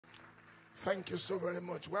Thank you so very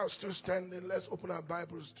much. While still standing, let's open our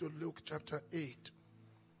Bibles to Luke chapter 8.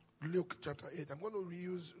 Luke chapter 8. I'm going to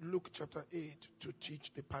reuse Luke chapter 8 to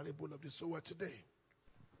teach the parable of the sower today.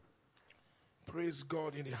 Praise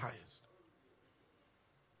God in the highest.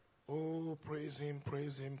 Oh, praise him,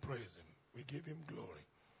 praise him, praise him. We give him glory.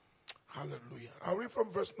 Hallelujah. I'll read from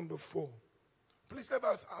verse number 4. Please let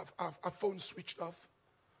us have our phone switched off.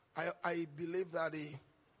 I believe that the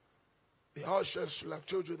ushers should have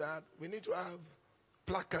told you that. We need to have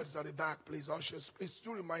placards at the back, please. Ushers, please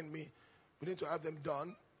do remind me. We need to have them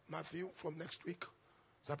done, Matthew, from next week,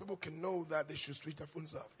 so that people can know that they should switch their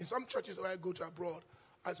phones off. In some churches where I go to abroad,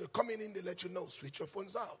 as you're coming in, they let you know, switch your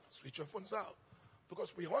phones off, switch your phones off.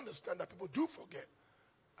 Because we understand that people do forget.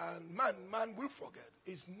 And man will forget.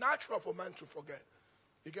 It's natural for man to forget.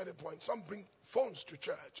 You get the point? Some bring phones to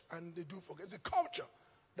church and they do forget. It's a culture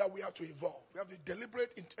that we have to evolve. We have to be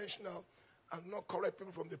deliberate, intentional, and not correct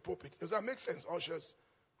people from the pulpit. Does that make sense, ushers?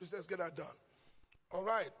 Please let's get that done. All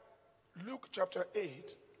right. Luke chapter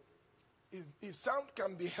 8. If sound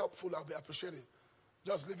can be helpful, I'll be appreciative.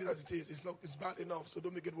 Just leave it as it is. It's bad enough, so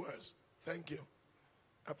don't make it worse. Thank you.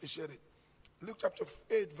 I appreciate it. Luke chapter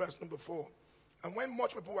 8, verse number 4. And when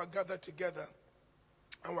much people were gathered together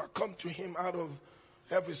and were come to him out of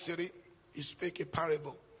every city, he spake a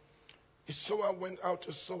parable. A sower went out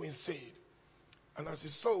to sow his seed. And as he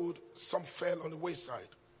sowed, some fell on the wayside.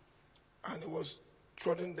 And it was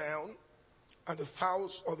trodden down, and the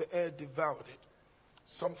fowls of the air devoured it.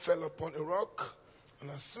 Some fell upon a rock,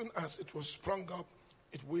 and as soon as it was sprung up,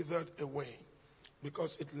 it withered away,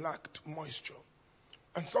 because it lacked moisture.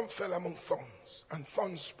 And some fell among thorns, and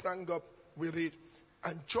thorns sprang up with it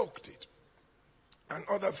and choked it. And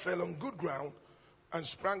other fell on good ground, and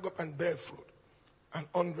sprang up and bare fruit, an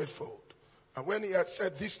 100-fold. And when he had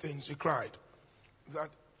said these things, he cried, that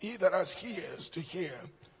he that has ears to hear,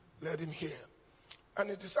 let him hear. And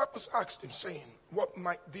his disciples asked him, saying, what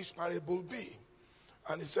might this parable be?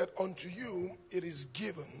 And he said, unto you it is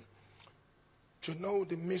given to know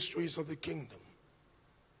the mysteries of the kingdom,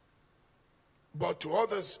 but to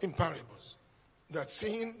others in parables, that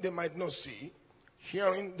seeing they might not see,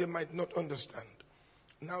 hearing they might not understand.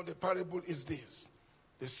 Now the parable is this.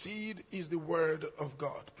 The seed is the word of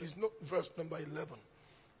God. Please note verse number 11.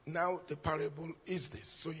 Now the parable is this.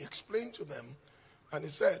 So he explained to them, and he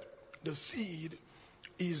said, the seed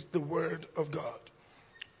is the word of God.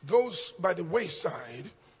 Those by the wayside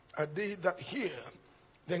are they that hear,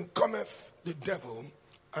 then cometh the devil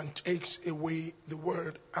and takes away the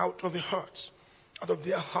word out of the hearts, out of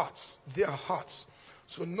their hearts.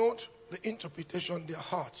 So note the interpretation, their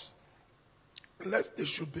hearts, lest they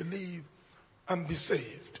should believe and be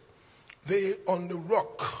saved. They on the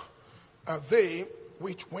rock are they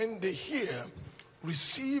which when they hear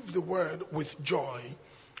receive the word with joy,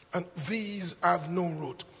 and these have no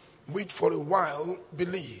root, which for a while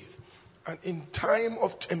believe, and in time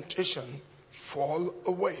of temptation fall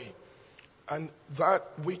away. And that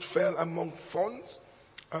which fell among thorns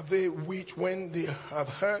are they which when they have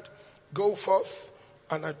heard go forth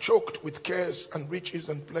and are choked with cares and riches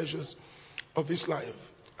and pleasures of this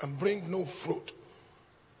life, and bring no fruit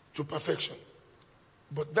to perfection.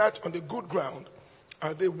 But that on the good ground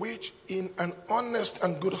are they which in an honest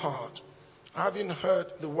and good heart, having heard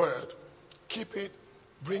the word, keep it,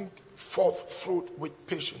 bring forth fruit with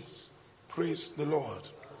patience. Praise the Lord.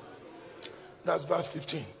 That's verse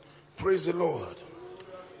 15. Praise the Lord.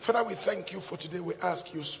 Father, we thank you for today. We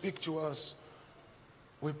ask you, speak to us.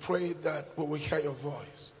 We pray that we will hear your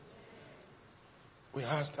voice. We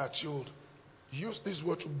ask that you would use this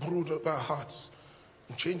word to brood up our hearts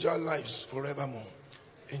and change our lives forevermore.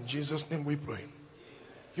 In Jesus' name we pray.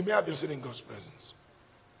 You may have your seat in God's presence.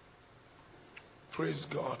 Praise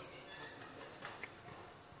God.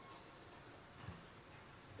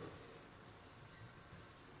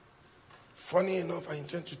 Funny enough, I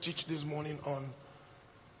intend to teach this morning on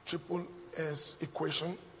triple S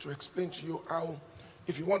equation to explain to you how,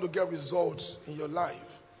 if you want to get results in your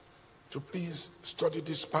life, to please study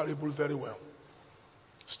this parable very well.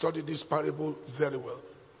 Study this parable very well.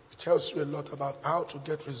 It tells you a lot about how to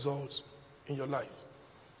get results in your life.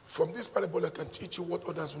 From this parable, I can teach you what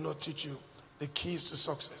others will not teach you, the keys to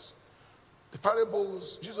success. The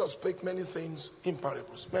parables, Jesus spoke many things in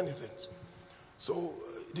parables, many things. So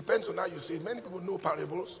it depends on how you say it. Many people know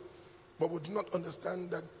parables, but we do not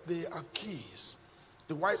understand that they are keys.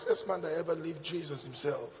 The wisest man that ever lived, Jesus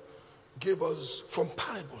himself, gave us from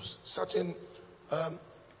parables certain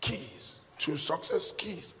keys to success,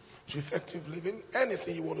 keys to effective living.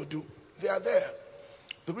 Anything you want to do, they are there.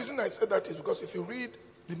 The reason I said that is because if you read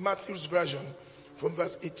the Matthew's version from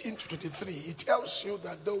verse 18 to 23, it tells you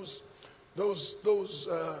that those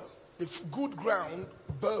The good ground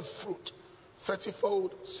bear fruit,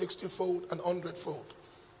 30-fold, 60-fold, and 100-fold.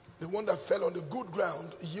 The one that fell on the good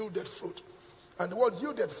ground yielded fruit. And the word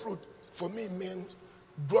yielded fruit for me means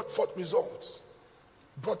brought forth results.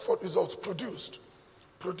 Brought forth results, produced.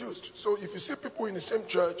 So if you see people in the same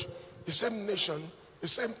church, the same nation, the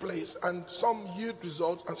same place, and some yield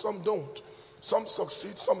results and some don't. Some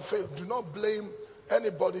succeed, some fail. Do not blame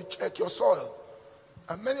anybody, check your soil.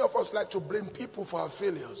 And many of us like to blame people for our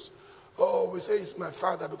failures. Oh, we say it's my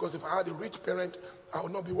father, because if I had a rich parent, I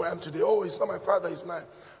would not be where I am today. Oh, it's not my father, it's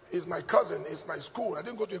my cousin, it's my school. I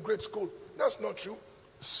didn't go to a great school. That's not true.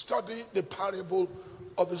 Study the parable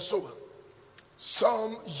of the sower.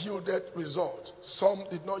 Some yielded result. Some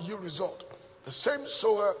did not yield result. The same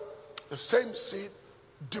sower, the same seed,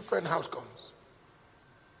 different outcomes.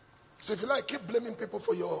 So if you like, keep blaming people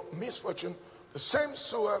for your misfortune. The same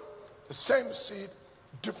sower, the same seed,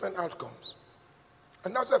 different outcomes.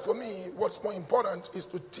 And that's why for me, what's more important is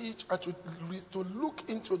to teach and to look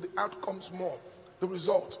into the outcomes more, the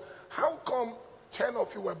results. How come 10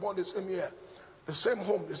 of you were born the same year, the same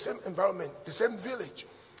home, the same environment, the same village?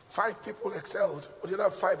 5 people excelled, but the other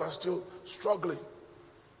 5 are still struggling.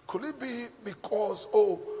 Could it be because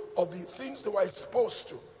of the things they were exposed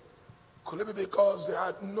to? Could it be because they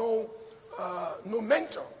had no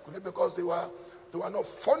mentor? Could it be because they were not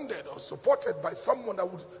funded or supported by someone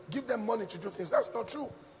that would give them money to do things? That's not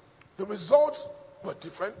true. The results were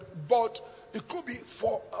different, but it could be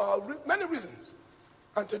for many reasons.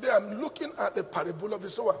 And today I'm looking at the parable of the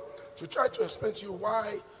sower to try to explain to you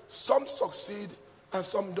why some succeed and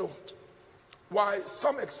some don't. Why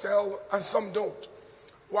some excel and some don't.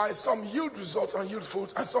 Why some yield results and yield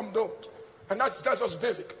fruits and some don't. And that's just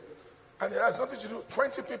basic. And it has nothing to do.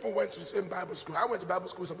 20 people went to the same Bible school. I went to Bible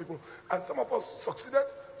school with some people. And some of us succeeded,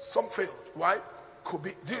 some failed. Why? Could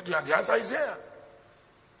be. The answer is here.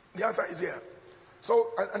 The answer is here.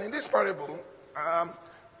 So, and in this parable,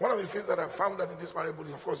 one of the things that I found out in this parable,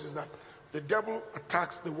 of course, is that the devil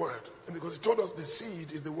attacks the word. And because he told us the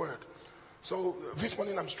seed is the word. So this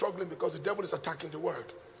morning I'm struggling because the devil is attacking the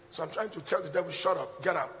word. So I'm trying to tell the devil, shut up,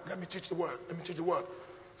 get up, let me teach the word,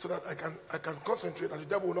 so that I can concentrate and the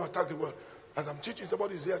devil will not attack the word. As I'm teaching,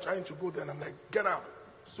 somebody is here trying to go there and I'm like, get out.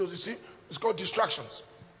 So you see, it's called distractions.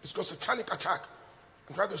 It's called satanic attack.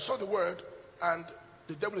 I'm trying to sow the word and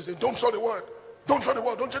the devil is saying, don't sow the word, don't sow the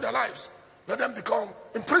word, don't change their lives. Let them become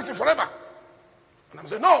in prison forever. And I'm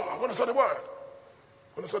saying, no, I'm going to sow the word.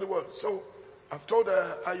 I'm going to sow the word. So I've told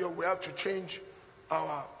Ayo we have to change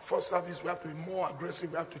our first service. We have to be more aggressive.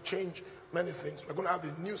 We have to change many things. We're going to have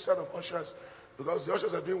a new set of ushers because the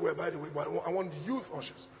ushers are doing well, by the way, but I want youth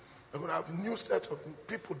ushers. We're going to have a new set of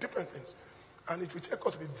people, different things. And it will take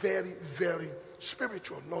us to be very, very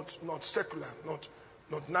spiritual, not secular,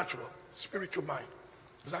 not natural, spiritual mind.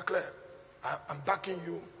 Is that clear? I'm backing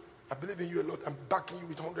you. I believe in you a lot. I'm backing you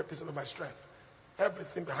with 100% of my strength.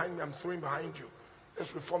 Everything behind me, I'm throwing behind you.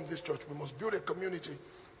 Let's reform this church. We must build a community,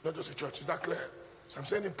 not just a church. Is that clear? So I'm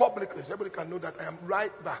saying it publicly so everybody can know that I am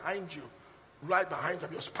right behind you. Right behind you,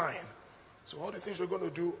 I'm your spine. So all the things you're going to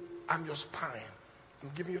do, I'm your spine.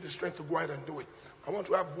 I'm giving you the strength to go ahead and do it. I want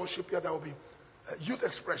to have worship here that will be youth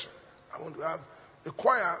expression. I want to have, the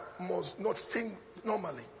choir must not sing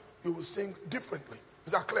normally. You will sing differently.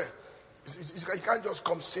 Is that clear? You can't just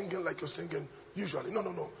come singing like you're singing usually.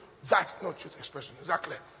 No. That's not youth expression. Is that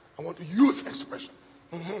clear? I want youth expression.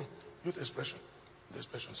 Youth expression.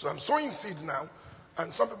 So I'm sowing seeds now,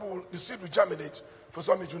 and some people, the seed will germinate, for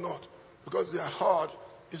some it will not, because their heart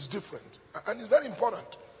is different. And it's very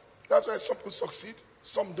important. That's why some people succeed,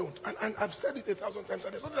 some don't. And I've said it 1,000 times,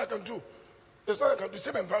 and there's nothing I can do. There's nothing I can do.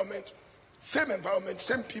 Same environment,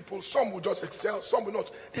 same people. Some will just excel, some will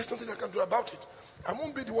not. There's nothing I can do about it. I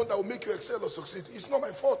won't be the one that will make you excel or succeed. It's not my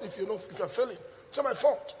fault if you're failing. It's not my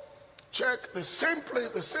fault. Check the same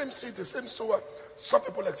place, the same seed, the same sower. Some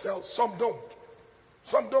people excel, some don't.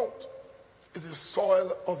 Some don't. It's the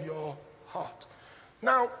soil of your heart.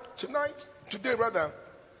 Now, today,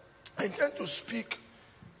 I intend to speak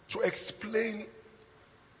to explain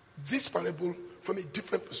this parable from a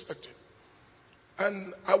different perspective.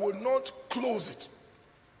 And I will not close it.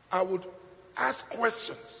 I would ask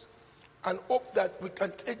questions and hope that we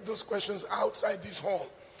can take those questions outside this hall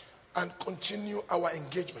and continue our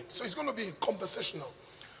engagement. So it's going to be conversational.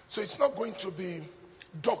 So it's not going to be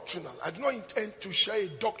doctrinal. I do not intend to share a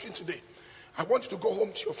doctrine today. I want you to go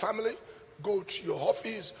home to your family, go to your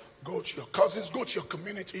office, go to your cousins, go to your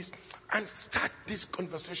communities, and start this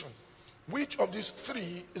conversation. Which of these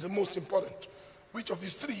three is the most important? Which of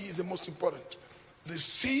these three is the most important? The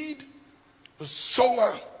seed, the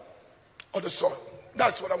sower, or the soil?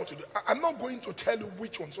 That's what I want to do. I'm not going to tell you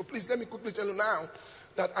which one. So please let me quickly tell you now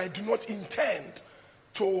that I do not intend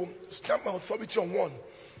to stamp my authority on one.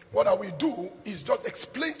 What I will do is just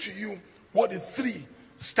explain to you what the 3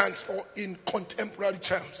 stands for in contemporary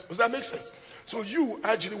terms. Does that make sense? So you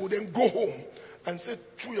actually will then go home and say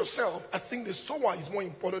to yourself, I think the sower is more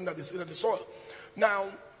important than the seed and the soil. Now,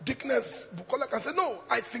 Dickness Bukola can say, no,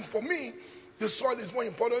 I think for me, the soil is more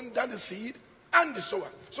important than the seed and the sower.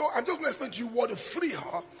 So I'm just going to explain to you what the 3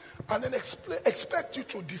 are, and then expect you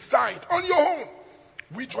to decide on your own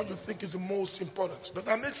which one you think is the most important. Does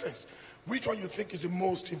that make sense? Which one you think is the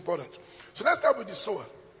most important. So let's start with the sower.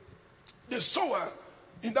 The sower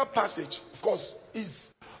in that passage, of course,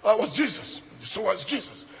 was Jesus. The sower is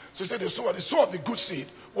Jesus. So he said the sower of the good seed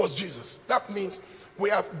was Jesus. That means we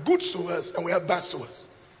have good sowers and we have bad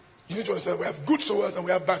sowers. You need to understand, we have good sowers and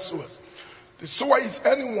we have bad sowers. The sower is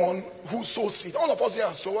anyone who sows seed. All of us here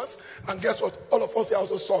are sowers, and guess what? All of us here are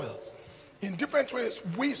also soils. In different ways,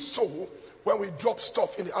 we sow when we drop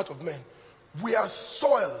stuff in the heart of men. We are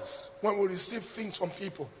soils when we receive things from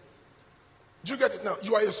people. Do you get it now?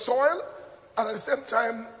 You are a soil, and at the same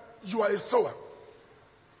time, you are a sower.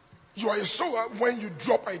 You are a sower when you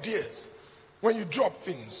drop ideas, when you drop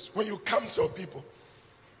things, when you counsel people.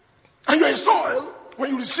 And you are a soil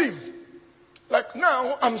when you receive. Like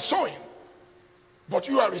now, I'm sowing, but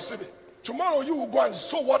you are receiving. Tomorrow, you will go and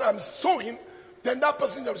sow what I'm sowing, then that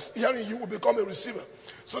person that is hearing you will become a receiver.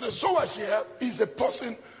 So the sower here is a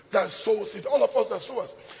person that sows it. All of us are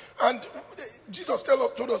sowers. And Jesus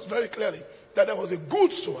told us very clearly that there was a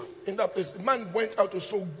good sower in that place. The man went out to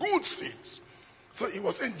sow good seeds. So he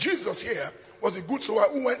was saying Jesus here was a good sower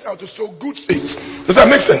who went out to sow good seeds. Does that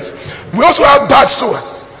make sense? We also have bad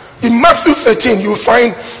sowers. In Matthew 13, you will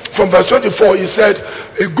find from verse 24, he said,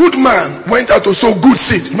 a good man went out to sow good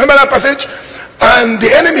seed. Remember that passage? And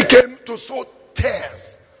the enemy came to sow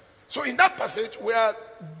tares. So in that passage, we are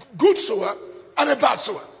good sower and a bad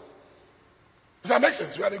sower. Does that make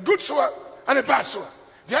sense? We are a good sower and a bad sower.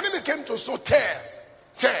 The enemy came to sow tares.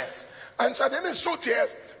 And so the enemy sowed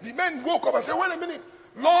tares. The men woke up and said, wait a minute,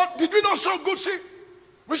 Lord, did we not sow good seed?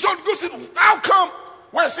 We sowed good seed. How come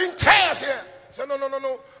we're seeing tares here? He said,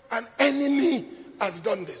 no. An enemy has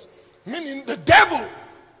done this. Meaning the devil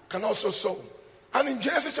can also sow. And in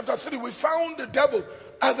Genesis chapter 3, we found the devil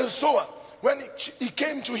as a sower when he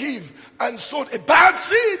came to Eve and sowed a bad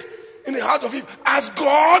seed in the heart of Eve, as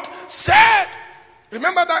God said.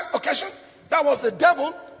 Remember that occasion? That was the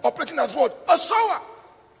devil operating as what? A sower.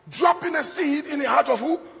 Dropping a seed in the heart of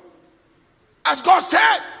who? As God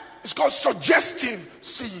said. It's called suggestive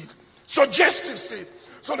seed. Suggestive seed.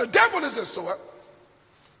 So the devil is a sower.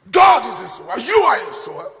 God is a sower. You are a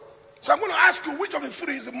sower. So I'm going to ask you which of the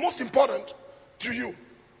 3 is the most important to you.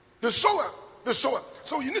 The sower. The sower.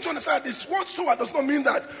 So you need to understand this word sower does not mean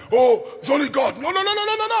that, oh, it's only God. No.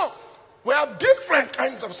 We have different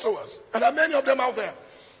kinds of sowers. And there are many of them out there.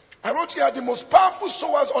 I wrote here the most powerful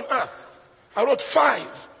sowers on earth. I wrote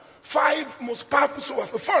 5 most powerful sowers.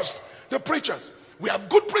 The first, the preachers. We have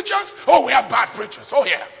good preachers. Oh, we have bad preachers. Oh,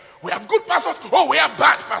 yeah. We have good pastors. Oh, we have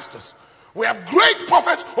bad pastors. We have great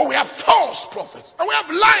prophets. Oh, we have false prophets. And we have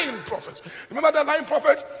lying prophets. Remember that lying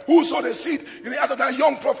prophet who sowed a seed in the heart of that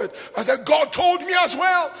young prophet and said, God told me as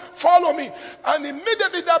well, follow me. And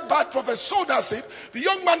immediately that bad prophet sowed that seed. The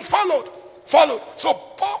young man followed. So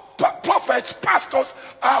prophets, pastors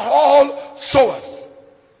are all sowers.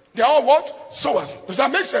 They are all what? Sowers. Does that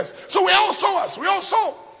make sense? So we are all sowers. We all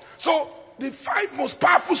sow. So the 5 most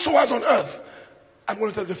powerful sowers on earth, I'm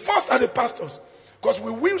going to tell you, the first are the pastors. Because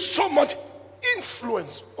we will so much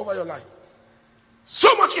influence over your life.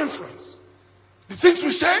 So much influence. The things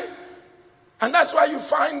we say. And that's why you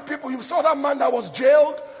find people, you saw that man that was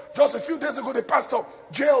jailed just a few days ago, the pastor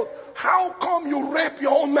jailed. How come you rape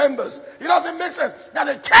your own members? It doesn't make sense.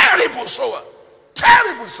 That's a terrible sower.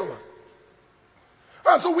 Terrible sower.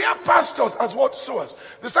 And so we have pastors as what sowers.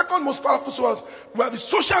 The second most powerful sowers were the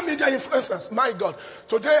social media influencers. My God.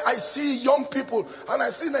 Today I see young people and I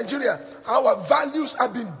see Nigeria. Our values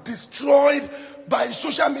have been destroyed by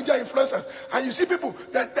social media influencers. And you see people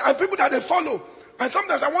that they follow. And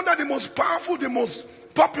sometimes I wonder the most powerful, the most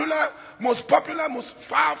popular, most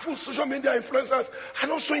powerful social media influencers are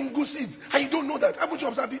not sowing good seeds. And you don't know that. Haven't you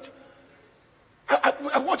observed it?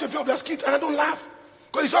 I watch a few of their skits and I don't laugh.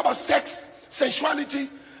 Because it's all about sex, sensuality,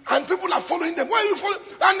 and people are following them. Why are you following?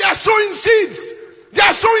 And they are sowing seeds. They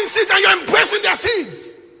are sowing seeds and you're embracing their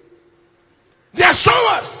seeds. They are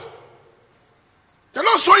sowers. They're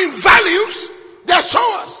not sowing values. They are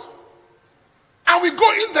sowers. And we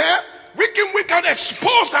go in there, we can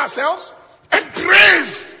expose ourselves,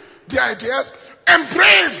 embrace their ideas,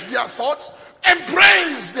 embrace their thoughts,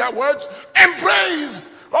 Embrace their words. Embrace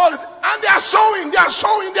all it. And they are sowing.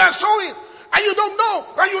 And you don't know.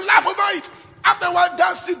 And you laugh over it. Afterward,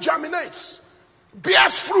 that seed germinates.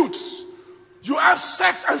 Bears fruits. You have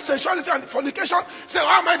sex and sensuality and fornication. Say,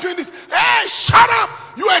 how am I doing this? Hey, shut up.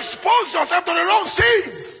 You expose yourself to the wrong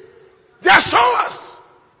seeds. They are sowers.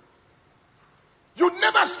 You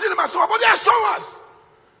never see them as sowers, but they are sowers.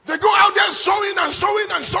 They go out there sowing and sowing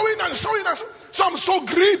and sowing and sowing and sowing. Some sow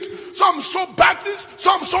greed, some sow badness,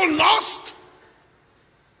 some sow lust.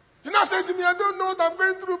 You now say to me, I don't know what I'm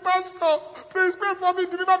going through, Pastor. Please pray for me,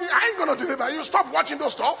 deliver me. I ain't going to deliver you. Stop watching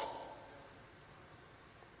those stuff.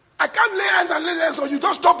 I can't lay hands and lay legs on you.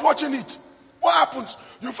 Just stop watching it. What happens?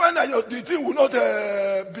 You find that the thing will not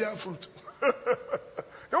bear fruit.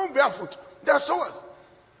 They won't bear fruit. They are sowers.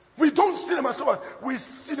 We don't see them as sowers. We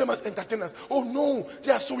see them as entertainers. Oh no,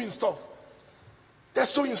 they are sowing stuff. They are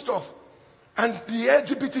sowing stuff. And the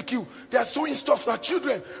LGBTQ, they are sowing stuff for our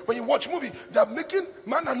children. When you watch movie, they are making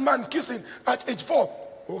man and man kissing at age 4.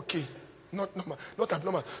 Okay, not normal, not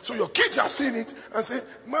abnormal. So your kids are seeing it and say,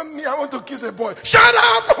 Mommy, I want to kiss a boy. Shut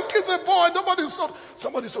up, don't kiss a boy. Nobody saw.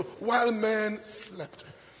 Somebody saw while men slept.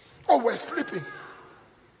 Oh, we're sleeping.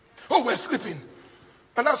 Oh, we're sleeping.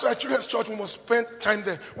 And that's why Children's Church, we must spend time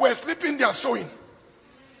there. We're sleeping, they are sowing.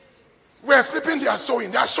 We're sleeping, they are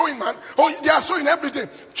sowing. They are sowing, man. Oh, they are sowing everything.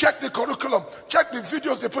 Check the curriculum. Check the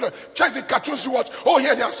videos they put up. Check the cartoons you watch. Oh,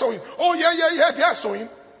 yeah, they are sowing. Oh, yeah, they are sowing.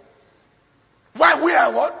 Why we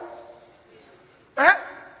are what? Eh?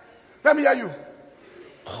 Let me hear you.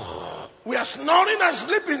 We are snoring and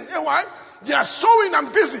sleeping. Eh, why? They are sowing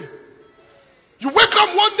and busy. You wake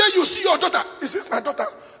up one day, you see your daughter. Is this my daughter?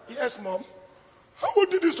 Yes, Mom. Who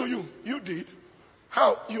did this to you? You did.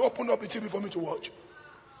 How? You opened up the TV for me to watch.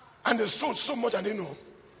 And they sold so much and they know.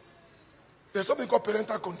 There's something called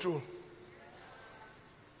parental control.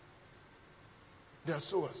 They are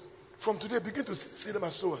sowers. From today, begin to see them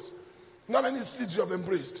as sowers. Not many seeds you have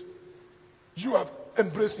embraced. You have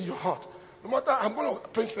embraced in your heart. No matter, I'm going to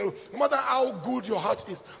paint scenario. No matter how good your heart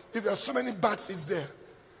is, if there are so many bad seeds there.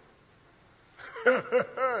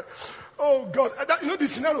 Oh God. You know the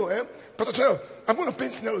scenario, eh? Pastor Channel, I'm going to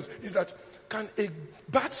paint scenarios. Is that, can a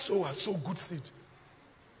bad sower sow good seed?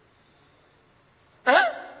 Eh?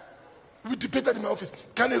 We debated in my office.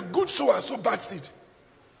 Can a good sower sow bad seed?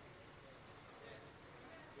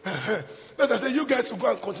 Let's say you guys will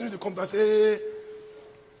go and continue the conversation.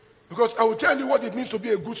 Because I will tell you what it means to be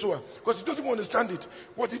a good sower. Because you don't even understand it.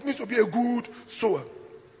 What it means to be a good sower.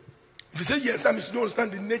 If you say yes, that means you don't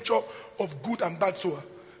understand the nature of good and bad sower.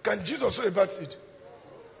 Can Jesus sow a bad seed?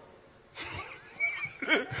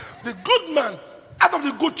 The good man, out of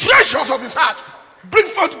the good treasures of his heart,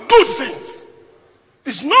 brings forth good things.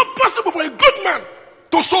 It's not possible for a good man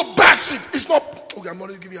to sow bad seed. It's not. Okay, I'm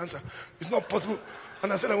already giving you answer. It's not possible.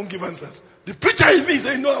 And I said I won't give answers. The preacher in me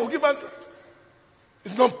said, no, I will give answers.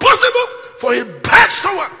 It's not possible for a bad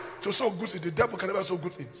sower to sow good seed. The devil can never sow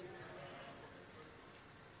good things.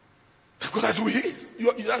 Because that's who he is.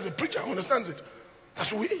 As a preacher who understands it. That's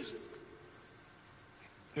who he is.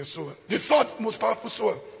 The sower. The third most powerful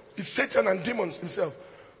sower is Satan and demons himself.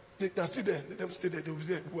 They are still there. Let them stay there. They will be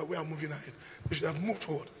there. We are moving ahead. They should have moved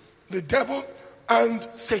forward. The devil and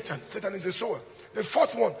Satan. Satan is a sower. The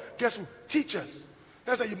fourth one, guess who? Teachers.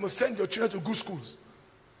 That's why you must send your children to good schools.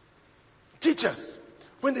 Teachers.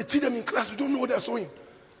 When they teach them in class, you don't know what they're sowing.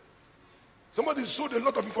 Somebody sowed a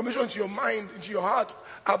lot of information into your mind, into your heart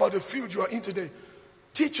about the field you are in today.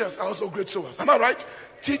 Teachers are also great sowers. Am I right?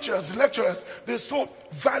 Teachers, lecturers, they sow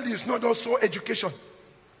values, not also education.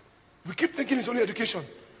 We keep thinking it's only education.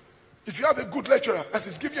 If you have a good lecturer, as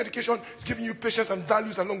he's giving you education, he's giving you patience and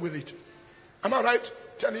values along with it. Am I right?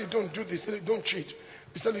 Tell you don't do this, don't cheat.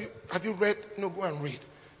 He's telling you, have you read? No, go and read.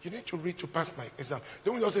 You need to read to pass my exam.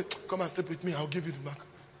 Then when you say, come and sleep with me, I'll give you the mark.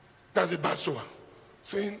 That's a bad sower.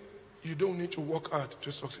 Saying you don't need to work hard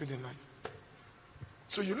to succeed in life.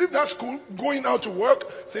 So you leave that school, going out to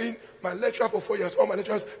work, saying, my lecturer for 4 years, all my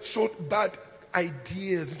lecturers sowed bad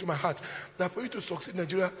ideas into my heart. That for you to succeed in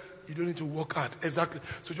Nigeria, you don't need to work hard. Exactly.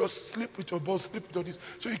 So just sleep with your boss, sleep with all this.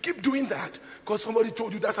 So you keep doing that because somebody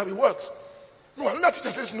told you that's how it works. No, another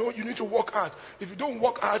teacher says, no, you need to work hard. If you don't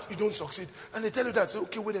work hard, you don't succeed. And they tell you that. So,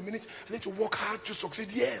 okay, wait a minute. I need to work hard to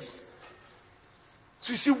succeed. Yes.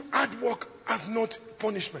 So you see, hard work as not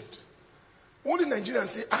punishment. Only Nigerians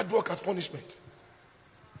see hard work as punishment.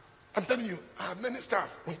 I'm telling you, I have many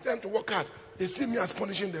staff. When it's time to work hard, they see me as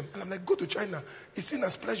punishing them. And I'm like, go to China. It's seen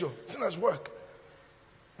as pleasure. It's seen as work.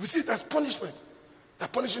 We see it as punishment. They're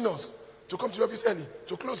punishing us to come to the office early,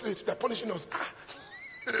 to close late. They're punishing us.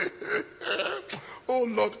 Oh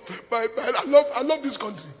Lord, I love this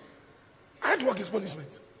country. Hard work is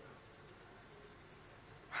punishment.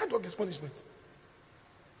 Hard work is punishment.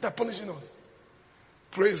 They're punishing us.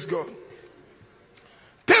 Praise God.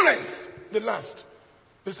 Parents, the last.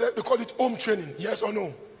 They call it home training. Yes or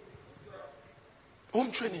no?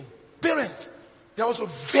 Home training. Parents, they're also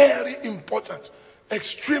very important.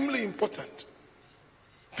 Extremely important.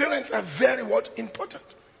 Parents are very what?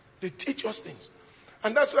 Important. They teach us things.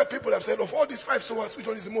 And that's why people have said, of all these 5 sowers, which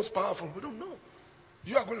one is the most powerful? We don't know.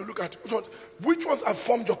 You are going to look at which ones have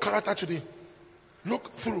formed your character today.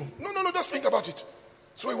 Look through. No, just think about it.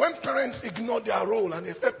 So when parents ignore their role and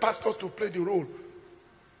expect pastors to play the role,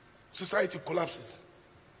 society collapses.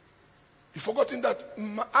 You've forgotten that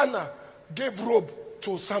Anna gave robe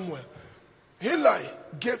to Samuel. Eli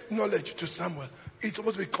gave knowledge to Samuel. It's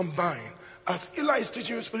supposed to be combined. As Eli is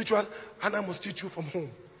teaching you spiritual, Anna must teach you from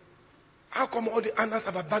home. How come all the Annas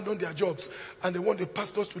have abandoned their jobs and they want the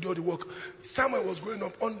pastors to do all the work? Samuel was growing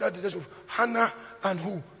up under the leadership of Hannah and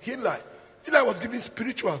who? Eli. Eli was giving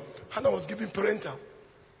spiritual. Hannah was giving parental.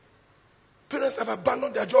 Parents have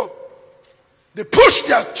abandoned their job. They push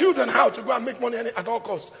their children out to go and make money at all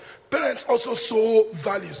costs. Parents also sow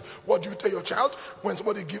values. What do you tell your child when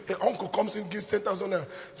somebody an uncle comes in and gives 10,000 naira?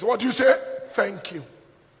 So what do you say? Thank you.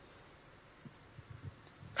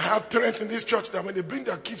 I have parents in this church that when they bring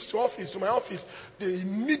their kids to my office, they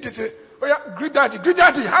immediately say, oh yeah, greet daddy, greet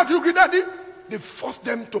daddy. How do you greet daddy? They force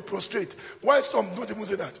them to prostrate. Why some don't even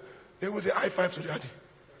say that? They will say high five to daddy.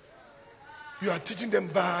 You are teaching them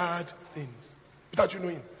bad things without you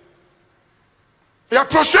knowing. Yeah,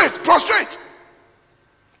 prostrate.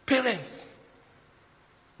 Parents.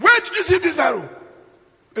 Where did you see this arrow?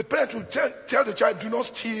 The parent will tell the child, do not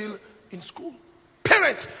steal in school.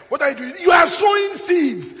 Parents, what are you doing? You are sowing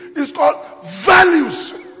seeds. It's called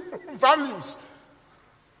values.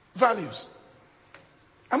 Values.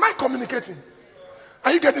 Am I communicating?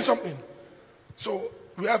 Are you getting something? So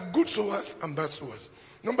we have good sowers and bad sowers.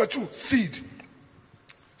 Number 2, seed.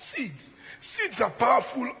 Seeds. Seeds are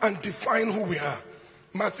powerful and define who we are.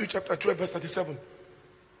 Matthew chapter 12 verse 37.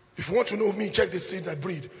 If you want to know me, check the seed that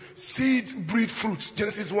breed. Seeds breed fruits.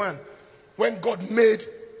 Genesis 1. When God made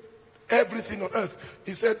everything on earth,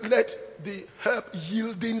 he said, let the herb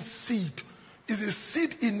yielding seed. Is a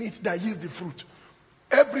seed in it that yields the fruit.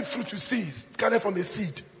 Every fruit you see is gathered from a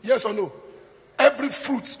seed. Yes or no? Every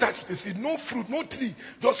fruit starts with a seed. No fruit, no tree,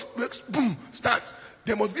 just boom, starts.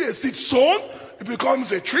 There must be a seed sown, it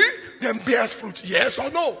becomes a tree, then bears fruit. Yes or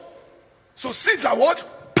no? So seeds are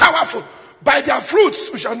what? Powerful. By their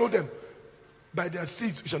fruits we shall know them. By their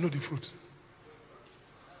seeds we shall know the fruit.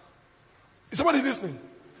 Is somebody listening?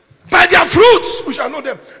 By their fruits we shall know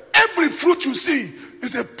them. Every fruit you see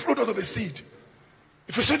is a product of a seed.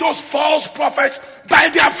 If you see those false prophets, by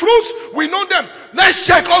their fruits we know them. Let's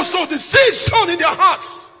check also the seeds sown in their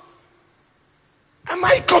hearts. Am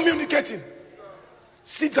I communicating?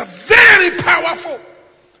 Seeds are very powerful.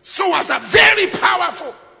 Sowers are very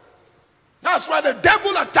powerful. That's why the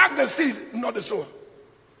devil attacked the seed, not the sower.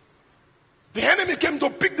 The enemy came to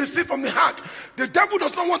pick the seed from the heart. The devil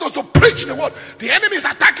does not want us to preach the word. The enemy is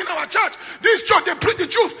attacking our church. This church, they preach the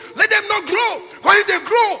truth. Let them not grow. Because if they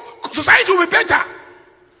grow, society will be better.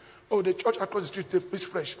 Oh, the church across the street, they preach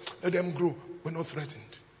fresh. Let them grow. We're not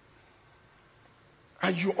threatened.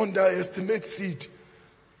 And you underestimate seed.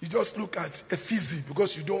 You just look at a fizzy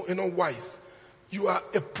because you're not wise. You are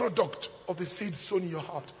a product of the seed sown in your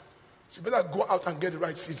heart. So you better go out and get the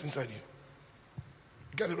right seeds inside you.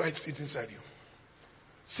 Get the right seeds inside you.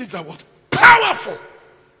 Seeds are what? Powerful.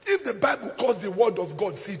 If the Bible calls the word of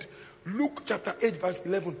God seed, Luke chapter 8 verse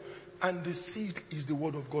 11, and the seed is the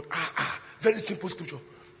word of God. Very simple scripture.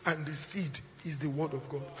 And the seed is the word of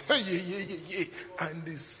God. Yeah. And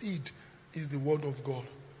the seed is the word of God.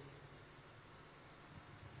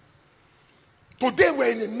 Today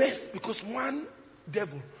we're in a mess because one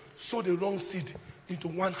devil sowed the wrong seed into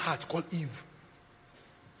one heart called Eve.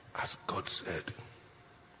 As God said.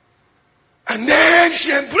 And then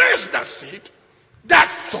she embraced that seed, that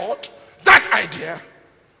thought, that idea.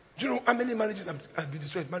 Do you know how many marriages have been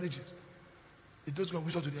destroyed? Marriages. It does go and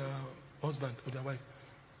whisper to their husband or their wife.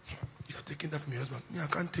 You are taking that from your husband. Me, I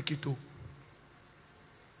can't take it too.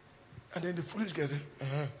 And then the foolish guy says,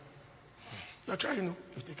 you're trying, you're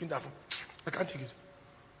taking that from. I can't take it.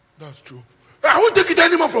 That's true. I won't take it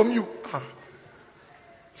anymore from you.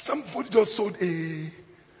 Somebody just sold a.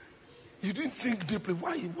 You didn't think deeply.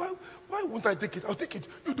 Why won't I take it? I'll take it.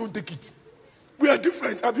 You don't take it. We are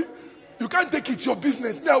different, Abby. You can't take it. Your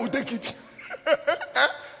business. Me, I will take it.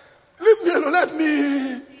 Leave me alone. Let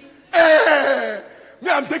me. Me,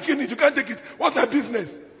 I'm taking it. You can't take it. What's my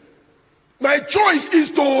business? My choice is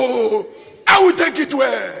to. I will take it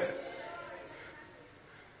where.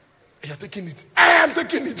 you're taking it. I am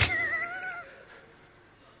taking it.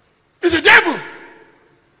 It's the devil.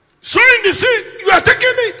 Sowing the seed, you are taking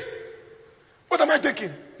it. What am I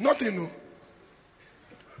taking? Nothing, no.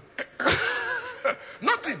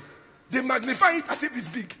 Nothing. They magnify it as if it's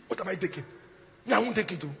big. What am I taking? Me, I won't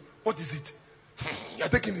take it. What is it? You are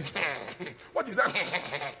taking it. What is that?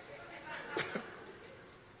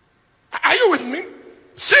 Are you with me?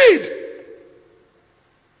 Seed.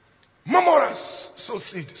 Murmurers, sow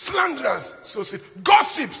seed. Slanderers, sow seed.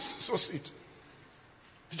 Gossips, sow seed.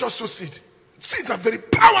 Just sow seed. Seeds are very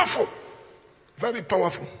powerful. Very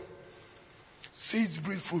powerful. Seeds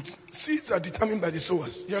breed fruit. Seeds are determined by the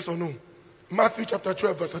sowers. Yes or no? Matthew chapter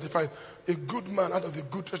 12 verse 35. A good man out of the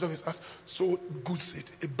good treasure of his heart sows good seed.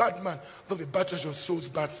 A bad man out of the bad treasure sows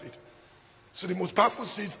bad seed. So the most powerful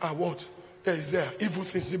seeds are what? There is there. Evil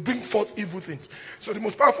things. They bring forth evil things. So the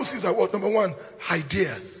most powerful seeds are what? Number one,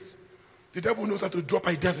 ideas. The devil knows how to drop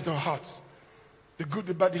ideas into our hearts. The good,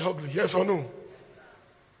 the bad, the ugly. Yes or no?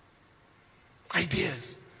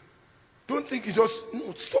 Ideas. Don't think it's just,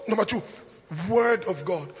 no. Number two, word of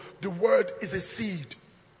God. The word is a seed.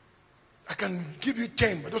 I can give you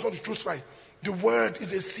 10, but I just want to choose 5. The word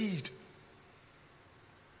is a seed.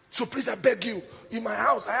 So please, I beg you, in my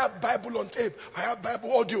house, I have Bible on tape. I have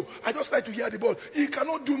Bible audio. I just like to hear the word. It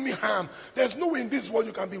cannot do me harm. There's no way in this world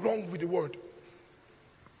you can be wrong with the word.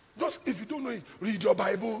 Just, if you don't know it, read your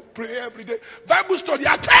Bible, pray every day. Bible study,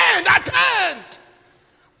 attend.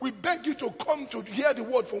 We beg you to come to hear the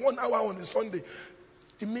word for 1 hour on a Sunday.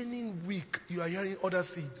 The remaining week, you are hearing other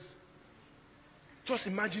seeds. Just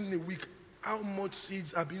imagine a week, how much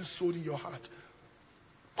seeds are being sown in your heart,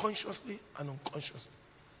 consciously and unconsciously.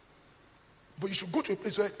 But you should go to a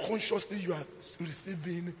place where consciously you are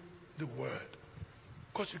receiving the word.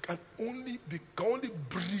 Because you can only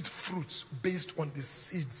breed fruits based on the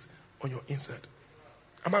seeds on your inside.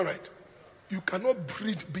 Am I right? You cannot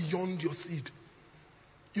breed beyond your seed.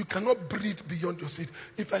 You cannot breed beyond your seed.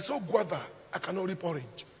 If I sow guava, I cannot reap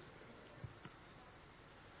orange.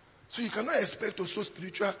 So you cannot expect to sow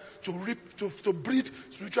spiritual, to breed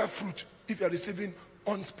spiritual fruit if you are receiving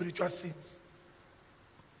unspiritual seeds.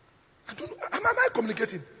 I don't know. Am I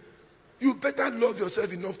communicating? You better love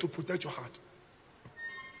yourself enough to protect your heart.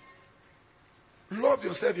 Love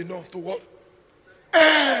yourself enough to what?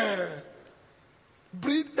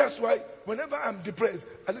 Breathe. That's why whenever I'm depressed,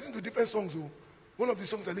 I listen to different songs. One of the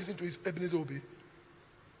songs I listen to is Ebenezer Obey.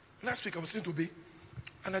 Last week I was listening to Obey,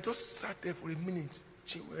 and I just sat there for a minute,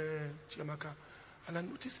 Chiamaka, and I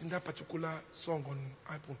noticed in that particular song on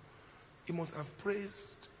iPhone, he must have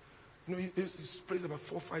praised, he's praised about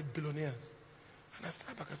 4 or 5 billionaires. And I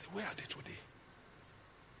sat back and said, where are they today?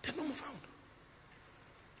 They're no more found.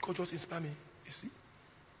 God just inspired me. You see?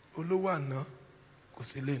 Olowana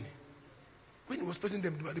Koseleni. When he was praising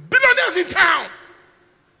them, they were the billionaires in town.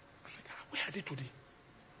 I'm like, where are they today?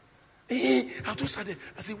 I just sat there.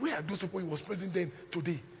 I said, where are those people he was praising them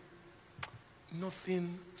today?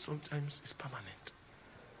 Nothing sometimes is permanent.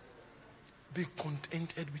 Be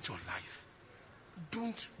contented with your life.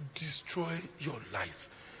 Don't destroy your life.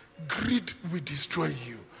 Greed will destroy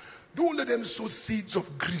you. Don't let them sow seeds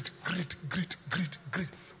of greed.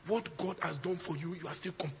 What God has done for you, you are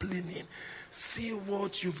still complaining. See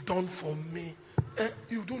what you've done for me.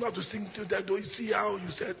 You don't have to sing to that. You see how you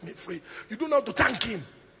set me free. You don't have to thank him.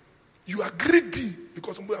 You are greedy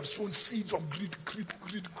because somebody have sown seeds of greed.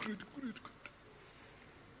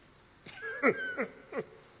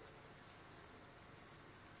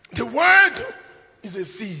 The word is a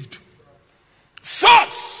seed.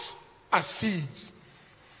 Thoughts are seeds.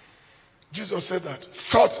 Jesus said that.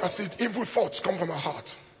 Thoughts are seeds. Evil thoughts come from our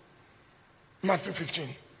heart. Matthew 15.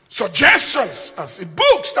 Suggestions are seeds.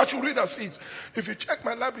 Books that you read are seeds. If you check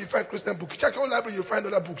my library, you find Christian books. Check your library, you find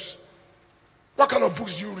other books. What kind of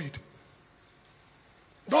books do you read?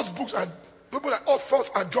 Those books are, people like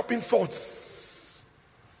authors are dropping thoughts.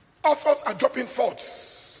 Authors are dropping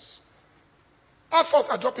thoughts. Authors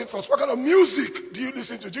are dropping thoughts. What kind of music do you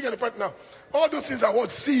listen to? Do you get the point now? All those things are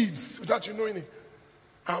what? Seeds without you knowing it.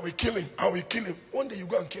 And we kill him. And we kill him. One day you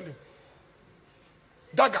go and kill him.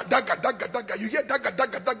 Dagger. You hear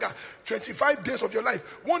dagger. 25 days of your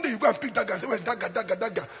life. One day you go and pick dagger and say, well,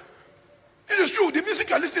 dagger. It is true. The music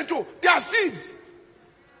you are listening to, they are seeds.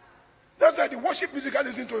 That's why the worship music I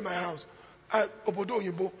listen to in my house. Obodo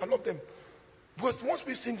Yimbo, I love them. Because once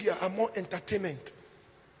we sing here, I'm more entertainment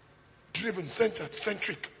driven, centered,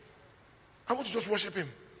 centric. I want to just worship him.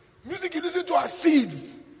 Music you listen to are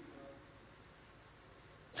seeds.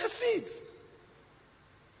 They're seeds.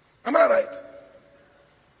 Am I right?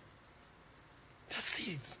 They're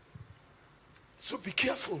seeds. So be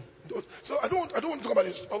careful. So I don't want to talk about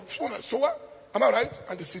this. Sower, am I right?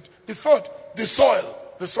 And the seed. The third, the soil.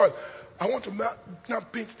 The soil. I want to now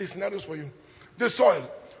paint the scenarios for you. The soil.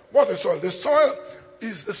 What's the soil? The soil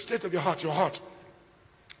is the state of your heart. Your heart.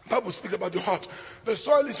 The Bible speaks about your heart. The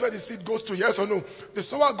soil is where the seed goes to, yes or no? The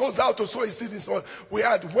sower goes out to sow his seed in soil. We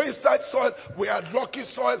had wayside soil, we had rocky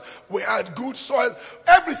soil, we had good soil,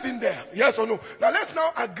 everything there, yes or no? Now let's now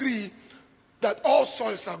agree that all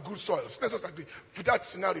soils are good soils. Let's just agree for that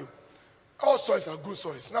scenario. All soils are good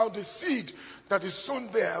soils. Now the seed that is sown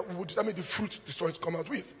there will determine the fruit the soils come out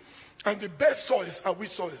with. And the best soils are which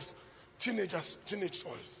soils? Teenage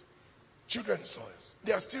soils, children's soils.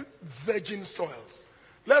 They are still virgin soils.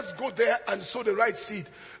 Let's go there and sow the right seed.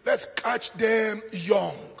 Let's catch them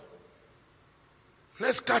young.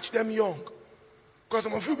 Let's catch them young. Because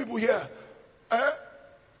I'm a few people here,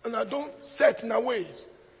 and I don't set in our ways.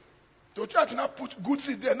 To try to not put good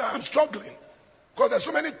seed there, now I'm struggling. Because there's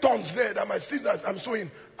so many tons there that my seeds that I'm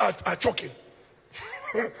sowing are choking.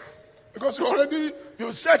 Because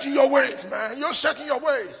you're setting your ways, man. You're setting your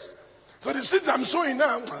ways. So the seeds I'm sowing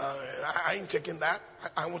now, I ain't taking that.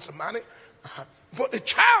 I want some money. But the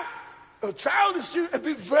child is still a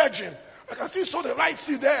bit virgin. I can still sow the right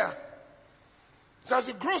seed there. So as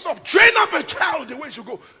it grows up, train up a child the way it should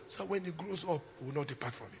go. So when it grows up, it will not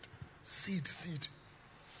depart from it. Seed.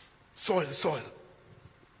 Soil.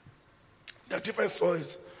 There are different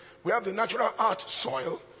soils. We have the natural earth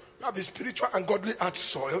soil. We have the spiritual and godly earth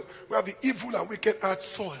soil. We have the evil and wicked earth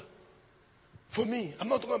soil. For me, I'm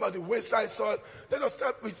not talking about the wayside soil. Let us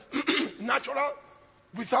start with natural,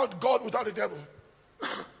 without God, without the devil.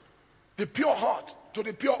 The pure heart. To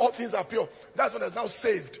the pure, all things are pure. That's what is now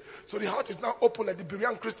saved. So the heart is now open like the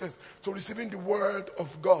Berean Christians to receiving the word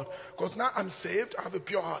of God. Because now I'm saved, I have a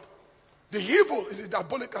pure heart. The evil is the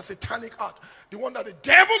diabolic and satanic heart. The one that the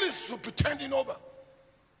devil is pretending over.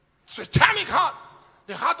 Satanic heart.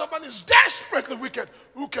 The heart of man is desperately wicked.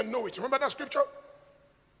 Who can know it? Remember that scripture?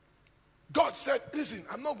 God said, listen,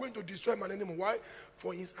 I'm not going to destroy man anymore. Why?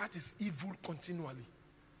 For his heart is evil continually.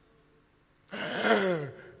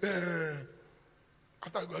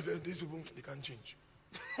 After God said, these people, they can't change.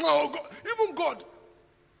 Oh, God. Even God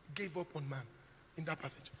gave up on man in that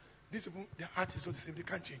passage. These people, their heart is not the same. They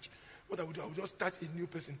can't change. What I will do, I will just start a new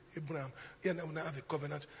person, Abraham. And I will now have a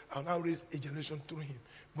covenant. I will now raise a generation through him.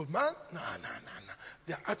 But man, nah.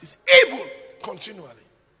 Their heart is evil continually.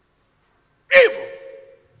 Evil.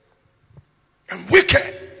 And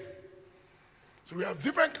wicked. So we have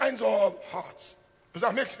different kinds of hearts. Does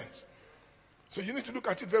that make sense? So you need to look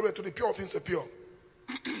at it very well. To the pure things are pure.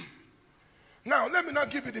 Now, let me now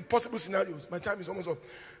give you the possible scenarios. My time is almost up.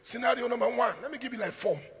 Scenario number 1. Let me give you like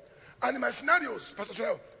 4. And in my scenarios, Pastor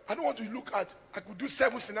Chanel, I don't want to look at, I could do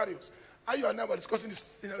 7 scenarios. You and I were discussing this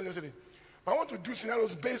scenario yesterday. But I want to do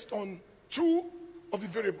scenarios based on 2 of the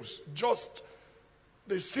variables. Just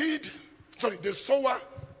the sower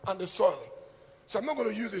and the soil. So I'm not going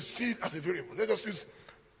to use the seed as a variable. Let's just use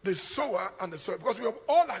the sower and the soil. Because we have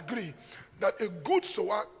all agreed that a good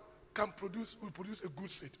sower will produce a good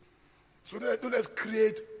seed. So let's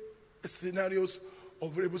create scenarios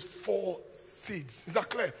of variables for seeds. Is that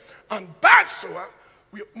clear? And bad sower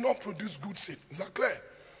will not produce good seed. Is that clear?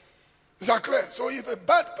 Is that clear? So if a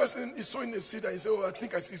bad person is sowing a seed and you say, oh, I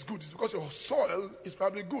think it's good, it's because your soil is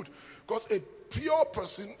probably good. Because a pure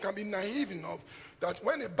person can be naive enough that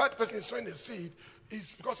when a bad person is sowing a seed,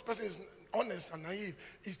 it's because the person is honest and naive,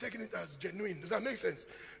 he's taking it as genuine. Does that make sense?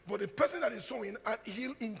 But the person that is sowing an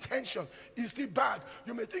ill intention is still bad.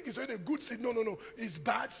 You may think he's sowing a good seed. No. It's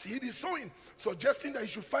bad seed he's sowing. Suggesting that you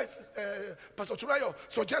should fight Pastor Churayo.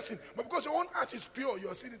 Suggesting. But because your own heart is pure, you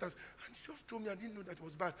are seeing it as, and he just told me I didn't know that it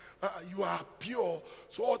was bad. You are pure.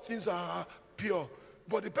 So all things are pure.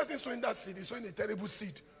 But the person sowing that seed is sowing a terrible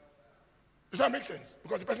seed. Does that make sense?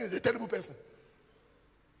 Because the person is a terrible person.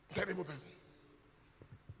 Terrible person.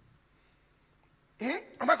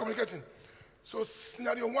 Am I communicating? So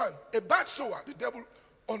scenario 1, a bad sower, the devil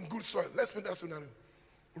on good soil. Let's put that scenario.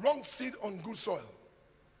 Wrong seed on good soil.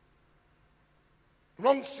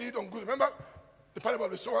 Wrong seed on good. Remember the parable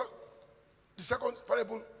of the sower? The second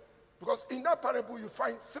parable, because in that parable you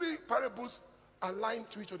find 3 parables aligned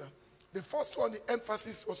to each other. The first one, the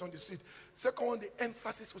emphasis was on the seed. Second one, the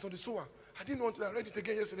emphasis was on the sower. I didn't know until I read it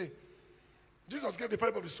again yesterday. Jesus gave the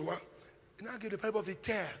parable of the sower, and I gave the parable of the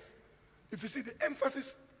tares. If you see the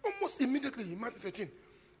emphasis, almost immediately in Matthew 13,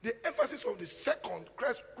 the emphasis of the second,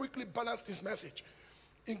 Christ quickly balanced his message.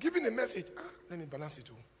 In giving a message, let me balance it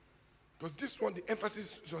too. Because this one, the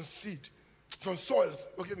emphasis is on seed. It's on soils.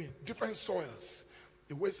 Okay, different soils.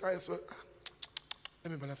 The wayside soil.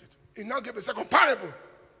 Let me balance it. He now gave a second parable.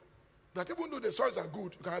 that even though the soils are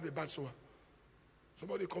good, you can have a bad sower.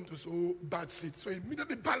 Somebody come to sow bad seed. So he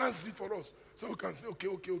immediately balanced it for us. So we can say,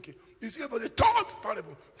 okay. It's here for the third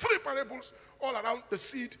parable. 3 parables all around the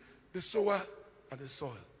seed, the sower, and the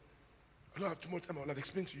soil. I don't have too much time. I will have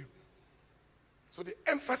explained to you. So the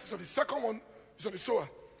emphasis of the second one is on the sower.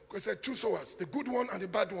 Because it said 2 sowers, the good one and the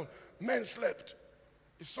bad one. Men slept.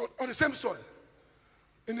 It's sowed on the same soil.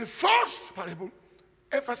 In the first parable,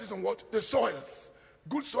 emphasis on what? The soils.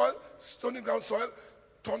 Good soil, stony ground soil,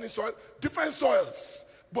 thorny soil, different soils,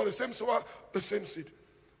 but the same sower, the same seed.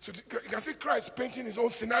 So you can see Christ painting his own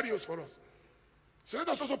scenarios for us. So let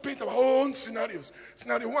us also paint our own scenarios.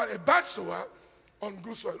 Scenario 1, a bad sower on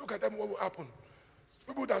good soil. Look at them, what will happen.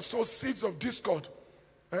 People that sow seeds of discord.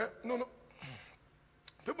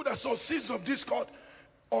 People that sow seeds of discord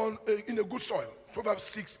in a good soil. Proverbs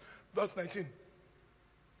 6, verse 19.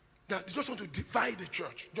 That they just want to divide the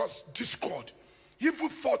church. Just discord. Evil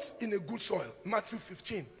thoughts in a good soil. Matthew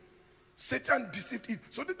 15. Satan deceived Eve.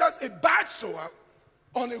 So that's a bad sower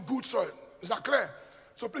on a good soil. Is that clear?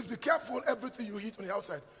 So please be careful everything you eat on the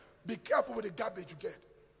outside. Be careful with the garbage you get.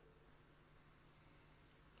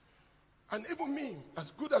 And even me,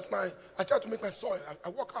 as good as I try to make my soil, I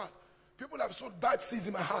work hard. People have sowed bad seeds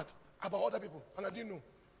in my heart about other people, and I didn't know.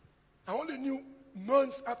 I only knew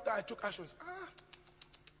months after I took actions.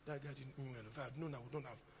 That guy didn't mean well. If I had known, I would not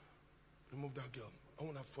have removed that girl. I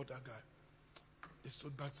wouldn't have fought that guy. They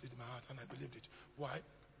sowed bad seed in my heart, and I believed it. Why?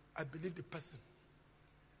 I believed the person.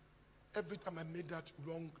 Every time I made that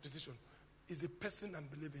wrong decision, it's the person I'm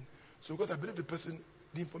believing. So because I believe the person,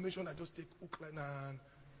 the information I just take hook, line, and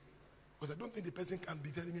because I don't think the person can be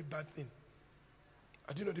telling me a bad thing.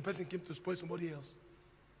 I didn't know the person came to spoil somebody else.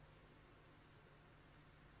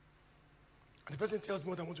 And the person tells me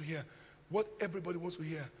what I want to hear. What everybody wants to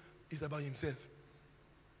hear is about himself.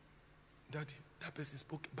 Daddy, that person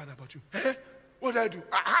spoke bad about you. Eh? What did I do?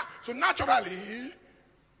 So naturally,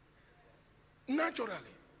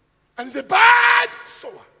 and it's a bad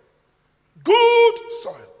sower. Good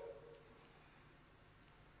soil.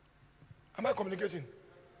 Am I communicating?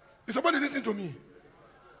 Is somebody listening to me?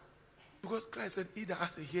 Because Christ said, he that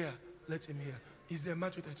has a ear, let him hear. Is there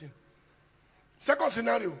Matthew 13? Second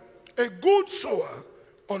scenario, a good sower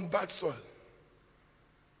on bad soil.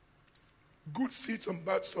 Good seeds on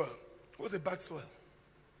bad soil. What's a bad soil?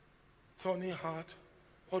 Thorny heart,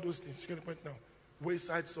 all those things. You get the point now.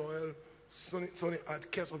 Wayside soil, thorny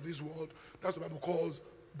heart, curse of this world. That's what the Bible calls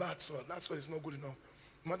bad soil. That soil is not good enough.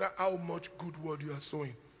 No matter how much good word you are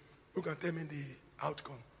sowing, you can tell me the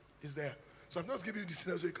outcome is there. So I'm not giving you the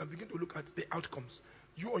scenario so you can begin to look at the outcomes.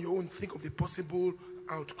 You on your own think of the possible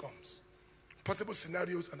outcomes. Possible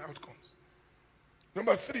scenarios and outcomes.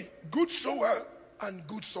 Number 3, good sower and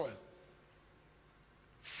good soil.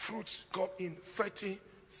 Fruits come in 30,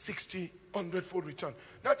 60, 100-fold return.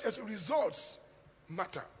 That is results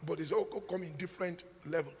matter, but it's all come in different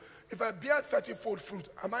level. If I bear 30-fold fruit,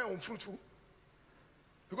 am I unfruitful?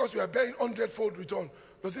 Because you are bearing 100-fold return,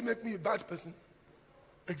 does it make me a bad person?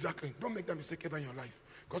 Exactly. Don't make that mistake ever in your life.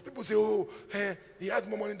 Because people say, oh, hey, he has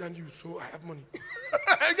more money than you, so I have money.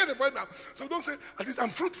 I get the point now. So don't say, at least I'm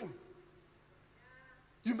fruitful.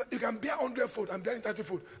 You can bear 100-fold, I'm bearing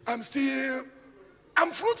 30-fold. I'm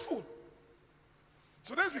fruitful.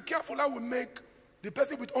 So let's be careful how we make the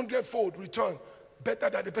person with 100-fold return better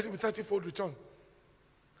than the person with 30-fold return.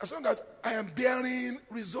 As long as I am bearing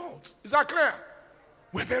results. Is that clear?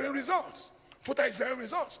 We're bearing results. Futa is bearing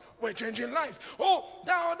results. We're changing lives. Oh,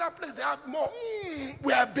 that other place, they have more.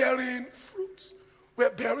 We are bearing fruits.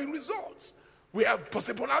 We're bearing results. We have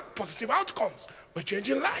positive outcomes. We're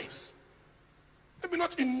changing lives. Maybe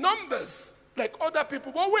not in numbers like other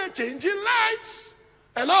people, but we're changing lives.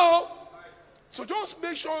 Hello? So just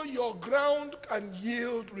make sure your ground can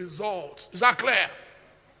yield results. Is that clear?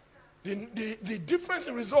 The difference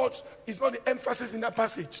in results is not the emphasis in that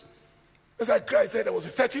passage. As like Christ said, there was a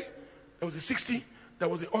 30, there was a 60, there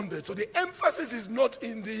was a 100. So the emphasis is not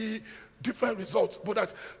in the different results, but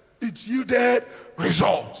that it yielded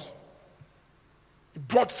results. It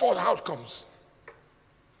brought forth outcomes.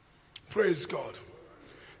 Praise God.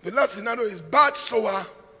 The last scenario is bad sower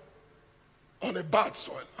on a bad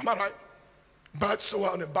soil. Am I right? Bad sower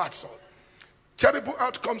on a bad soil. Terrible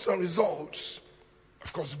outcomes and results.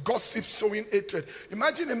 Of course, gossip, sowing hatred.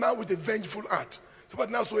 Imagine a man with a vengeful heart.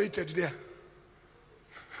 Somebody now sow hatred there.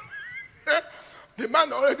 The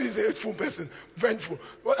man already is a hateful person, vengeful.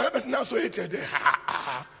 But another person now sow hatred there.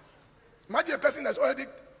 Imagine a person that's already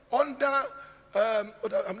under,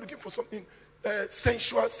 I'm looking for something,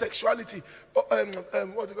 sexuality,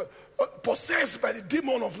 what's it called? Possessed by the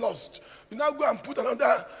demon of lust. You now go and put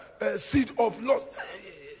another seed of lust.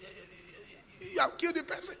 You have killed the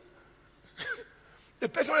person. The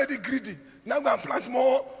person already greedy. Now go and plant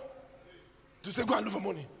more to say go and look for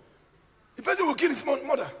money. The person will kill his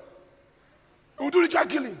mother. He will do ritual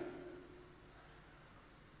killing.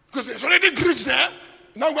 Because there's already greed there.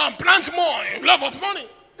 Now go and plant more in love of money.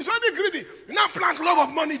 It's already greedy. You now plant love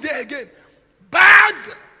of money there again. Bad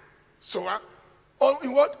sower. Or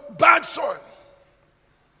in what? Bad soil.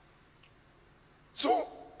 So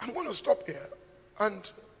I'm going to stop here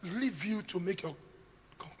and leave you to make your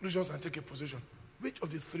conclusions and take a position. Which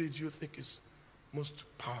of the three do you think is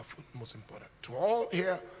most powerful, most important? To all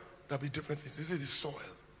here, there'll be different things. This is the soil,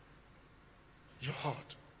 your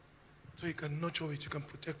heart. So you can nurture it, you can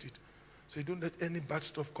protect it. So you don't let any bad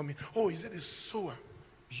stuff come in. Oh, is it the sower?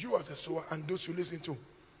 You as a sower and those you listen to,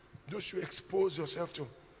 those you expose yourself to.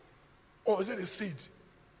 Or is it the seed?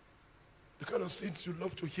 The kind of seeds you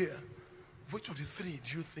love to hear. Which of the three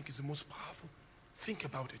do you think is the most powerful? Think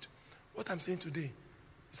about it. What I'm saying today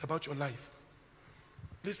is about your life.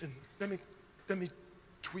 Listen, let me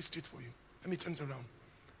twist it for you. Let me turn it around.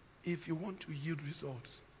 If you want to yield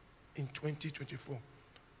results in 2024,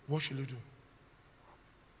 what should you do?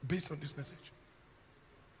 Based on this message.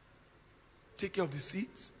 Take care of the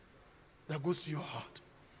seeds that goes to your heart.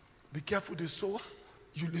 Be careful the sower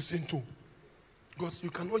you listen to. Because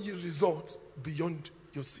you cannot yield results beyond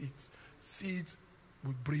your seeds. Seeds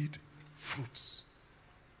will breed fruits.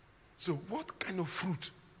 So what kind of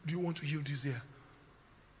fruit do you want to yield this year?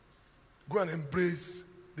 Go and embrace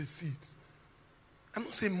the seeds. I'm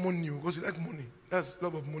not saying money because you like money. That's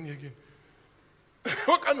love of money again.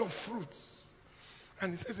 What kind of fruits?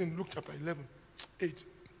 And it says in Luke chapter 11, 8,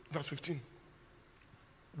 verse 15.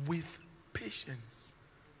 With patience.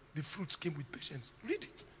 The fruits came with patience. Read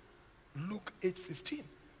it. Luke 8:15.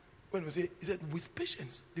 When we say, he said, with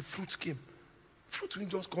patience, the fruits came. Fruits will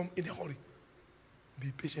just come in a hurry.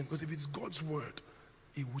 Be patient. Because if it's God's word,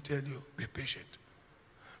 he will tell you, be patient.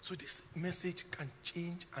 So this message can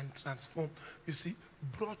change and transform. You see,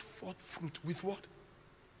 brought forth fruit with what?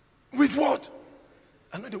 With what?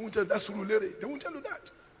 I know they won't tell you that's Surulere. They won't tell you that.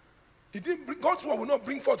 It didn't bring, God's word will not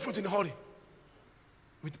bring forth fruit in a hurry.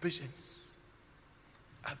 With patience.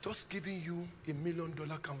 I've just given you $1 million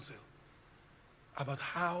counsel about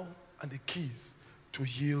how and the keys to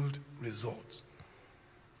yield results.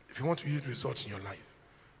 If you want to yield results in your life,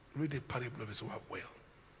 read the parable of the sower well.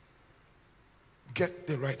 Get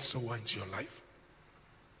the right sower into your life.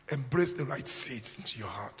 Embrace the right seeds into your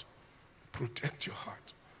heart. Protect your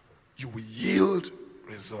heart. You will yield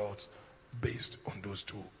results based on those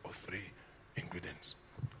 2 or 3 ingredients.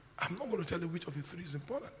 I'm not going to tell you which of the 3 is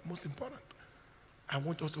important, most important. I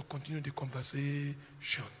want us to continue the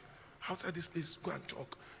conversation. Outside this place, go and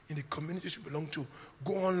talk. In the communities you belong to,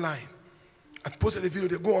 go online. I posted a video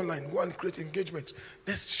there, go online, go and create engagement.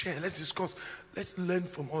 Let's share, let's discuss, let's learn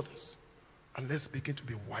from others. And let's begin to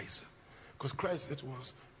be wiser. Because Christ said to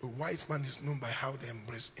us, a wise man is known by how they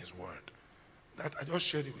embrace his word. That I just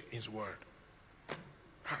shared it with his word.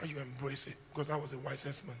 How you embrace it. Because I was the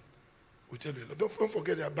wisest man. We tell you, don't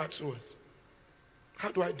forget there are bad sowers.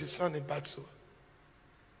 How do I discern a bad sower?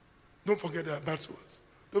 Don't forget there are bad sowers.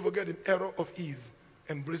 Don't forget the error of Eve,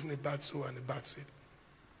 embracing a bad sower and a bad seed.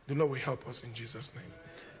 The Lord will help us in Jesus' name.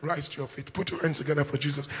 Rise to your feet. Put your hands together for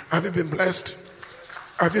Jesus. Have you been blessed?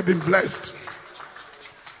 Have you been blessed?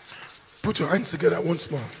 Put your hands together once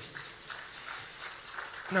more.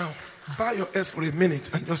 Now, bow your heads for a minute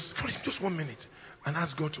and just 1 minute and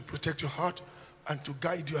ask God to protect your heart and to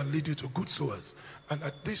guide you and lead you to good sowers. And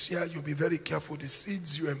that this year you'll be very careful the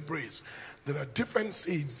seeds you embrace. There are different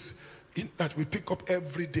seeds that we pick up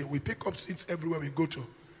every day. We pick up seeds everywhere we go to.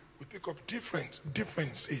 We pick up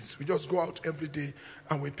different seeds. We just go out every day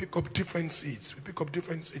and we pick up different seeds. We pick up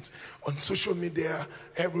different seeds on social media,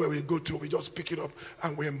 everywhere we go to. We just pick it up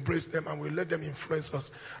and we embrace them and we let them influence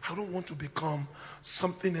us. I don't want to become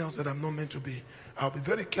something else that I'm not meant to be. I'll be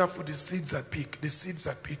very careful the seeds I pick. The seeds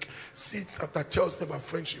I pick. Seeds that tells me about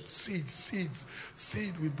friendship.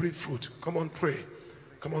 Seed will breed fruit. Come on, pray.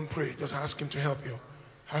 Come on, pray. Just ask him to help you.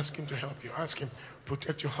 Ask him to help you. Ask him.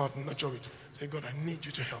 Protect your heart and nurture it. Say, God, I need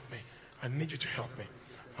you to help me. I need you to help me.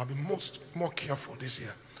 I'll be more careful this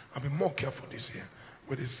year. I'll be more careful this year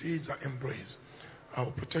with the seeds I embrace. I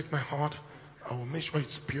will protect my heart. I will make sure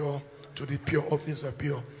it's pure. To the pure, all things are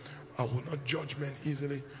pure. I will not judge men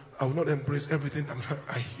easily. I will not embrace everything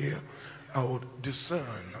I hear. I will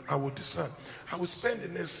discern. I will discern. I will spend the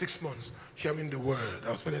next 6 months hearing the word. I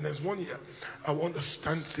will spend the next 1 year. I will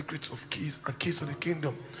understand secrets of keys and keys to the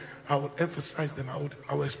kingdom. I will emphasize them.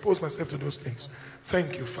 I will expose myself to those things.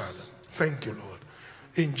 Thank you, Father. Thank you, Lord.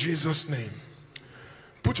 In Jesus' name.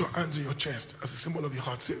 Put Put your hands in your chest as a symbol of your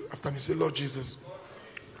heart. Say after me, say, Lord Jesus,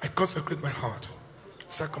 I consecrate my heart.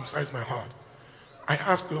 Circumcise my heart. I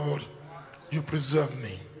ask, Lord, you preserve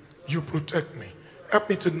me. You protect me. Help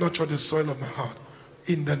me to nurture the soil of my heart.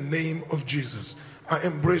 In the name of Jesus, I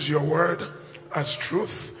embrace your word as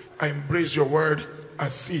truth. I embrace your word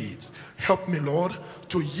as seeds. Help me, Lord,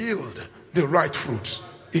 to yield the right fruits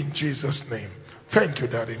in Jesus' name. Thank you,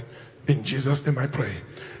 Daddy. In Jesus' name I pray.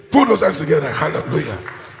 Put those hands together. Hallelujah.